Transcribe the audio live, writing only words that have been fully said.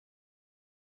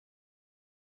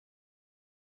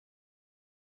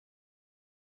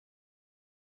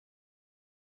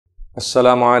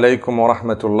Assalamu alaikum wa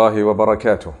rahmatullahi wa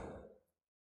barakatuh.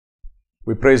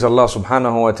 We praise Allah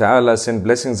subhanahu wa ta'ala, send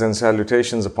blessings and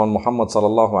salutations upon Muhammad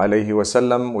sallallahu alayhi wa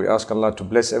sallam. We ask Allah to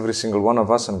bless every single one of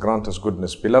us and grant us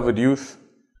goodness. Beloved youth,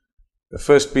 the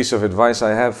first piece of advice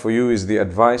I have for you is the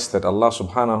advice that Allah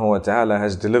subhanahu wa ta'ala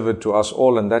has delivered to us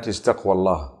all, and that is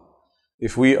taqwallah.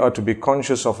 If we are to be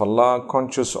conscious of Allah,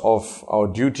 conscious of our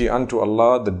duty unto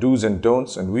Allah, the do's and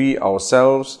don'ts, and we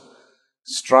ourselves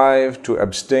strive to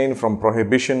abstain from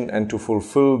prohibition and to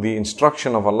fulfill the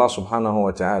instruction of Allah subhanahu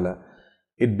wa ta'ala,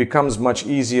 it becomes much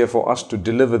easier for us to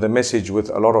deliver the message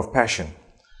with a lot of passion.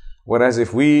 Whereas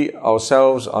if we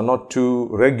ourselves are not too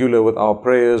regular with our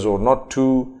prayers or not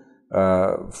too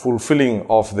fulfilling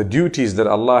of the duties that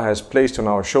Allah has placed on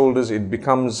our shoulders, it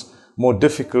becomes more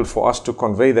difficult for us to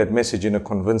convey that message in a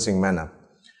convincing manner.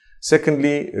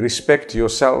 Secondly, respect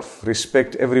yourself,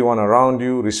 respect everyone around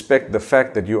you, respect the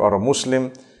fact that you are a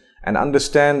Muslim, and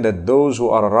understand that those who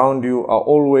are around you are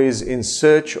always in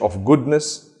search of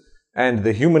goodness, and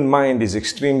the human mind is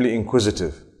extremely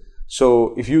inquisitive.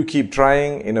 So if you keep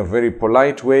trying in a very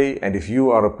polite way, and if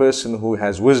you are a person who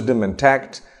has wisdom and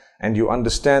tact, and you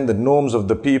understand the norms of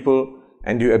the people,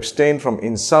 and you abstain from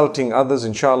insulting others,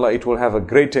 inshallah, it will have a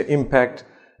greater impact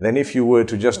than if you were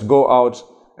to just go out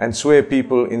and swear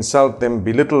people, insult them,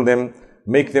 belittle them,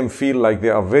 make them feel like they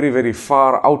are very, very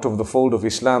far out of the fold of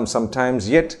Islam sometimes,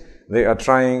 yet they are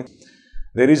trying.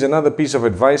 There is another piece of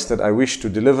advice that I wish to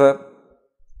deliver,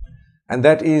 and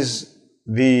that is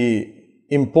the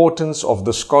importance of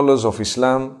the scholars of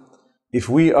Islam. If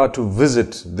we are to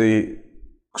visit the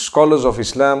scholars of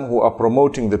Islam who are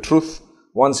promoting the truth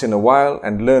once in a while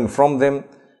and learn from them,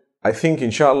 I think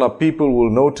inshallah people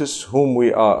will notice whom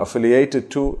we are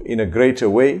affiliated to in a greater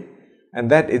way,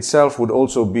 and that itself would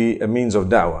also be a means of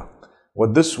da'wah.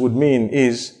 What this would mean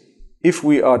is, if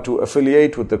we are to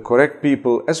affiliate with the correct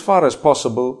people as far as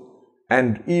possible,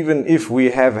 and even if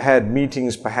we have had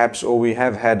meetings perhaps, or we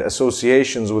have had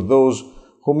associations with those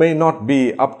who may not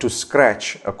be up to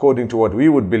scratch according to what we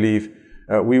would believe,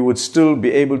 we would still be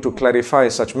able to clarify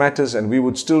such matters, and we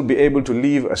would still be able to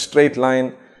leave a straight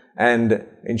line and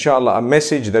inshallah a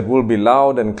message that will be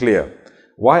loud and clear.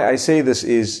 Why I say this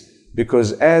is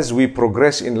because as we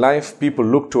progress in life, people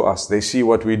look to us, they see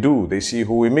what we do, they see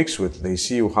who we mix with, they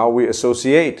see how we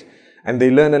associate, and they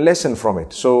learn a lesson from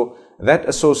it. So that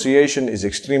association is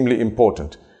extremely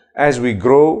important. As we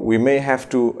grow, we may have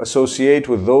to associate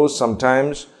with those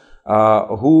sometimes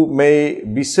who may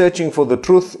be searching for the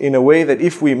truth in a way that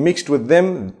if we mixed with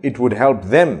them, it would help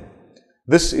them.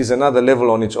 This is another level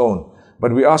on its own.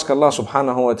 But we ask Allah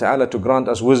subhanahu wa ta'ala to grant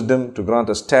us wisdom, to grant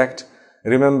us tact.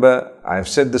 Remember, I have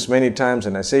said this many times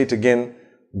and I say it again,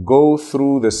 go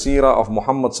through the seerah of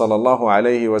Muhammad sallallahu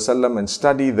alayhi wa sallam and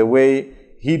study the way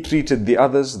he treated the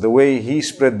others, the way he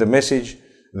spread the message,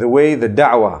 the way the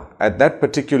da'wah at that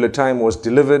particular time was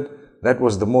delivered. That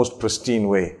was the most pristine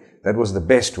way. That was the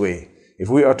best way. If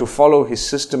we are to follow his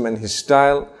system and his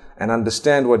style and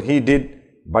understand what he did,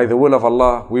 by the will of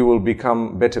Allah, we will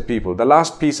become better people. The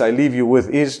last piece I leave you with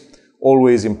is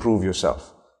always improve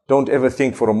yourself. Don't ever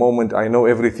think for a moment, I know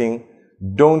everything.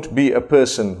 Don't be a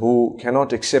person who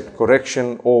cannot accept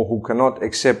correction or who cannot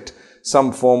accept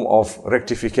some form of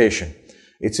rectification.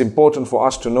 It's important for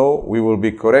us to know we will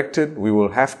be corrected. We will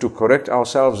have to correct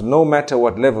ourselves no matter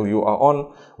what level you are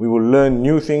on. We will learn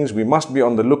new things. We must be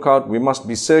on the lookout. We must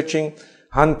be searching,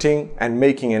 hunting, and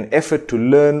making an effort to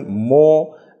learn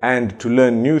more and to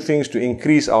learn new things, to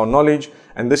increase our knowledge.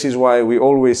 And this is why we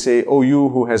always say, O you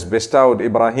who has bestowed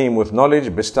Ibrahim with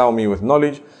knowledge, bestow me with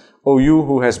knowledge. O you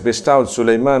who has bestowed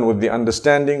Sulaiman with the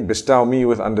understanding, bestow me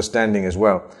with understanding as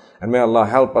well. And may Allah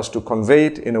help us to convey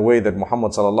it in a way that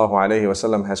Muhammad sallallahu alayhi wa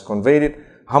sallam has conveyed it.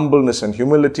 Humbleness and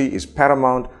humility is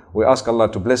paramount. We ask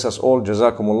Allah to bless us all.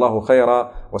 Jazakumullahu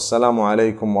khaira. Wassalamu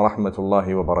alaykum wa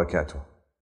rahmatullahi wa barakatuh.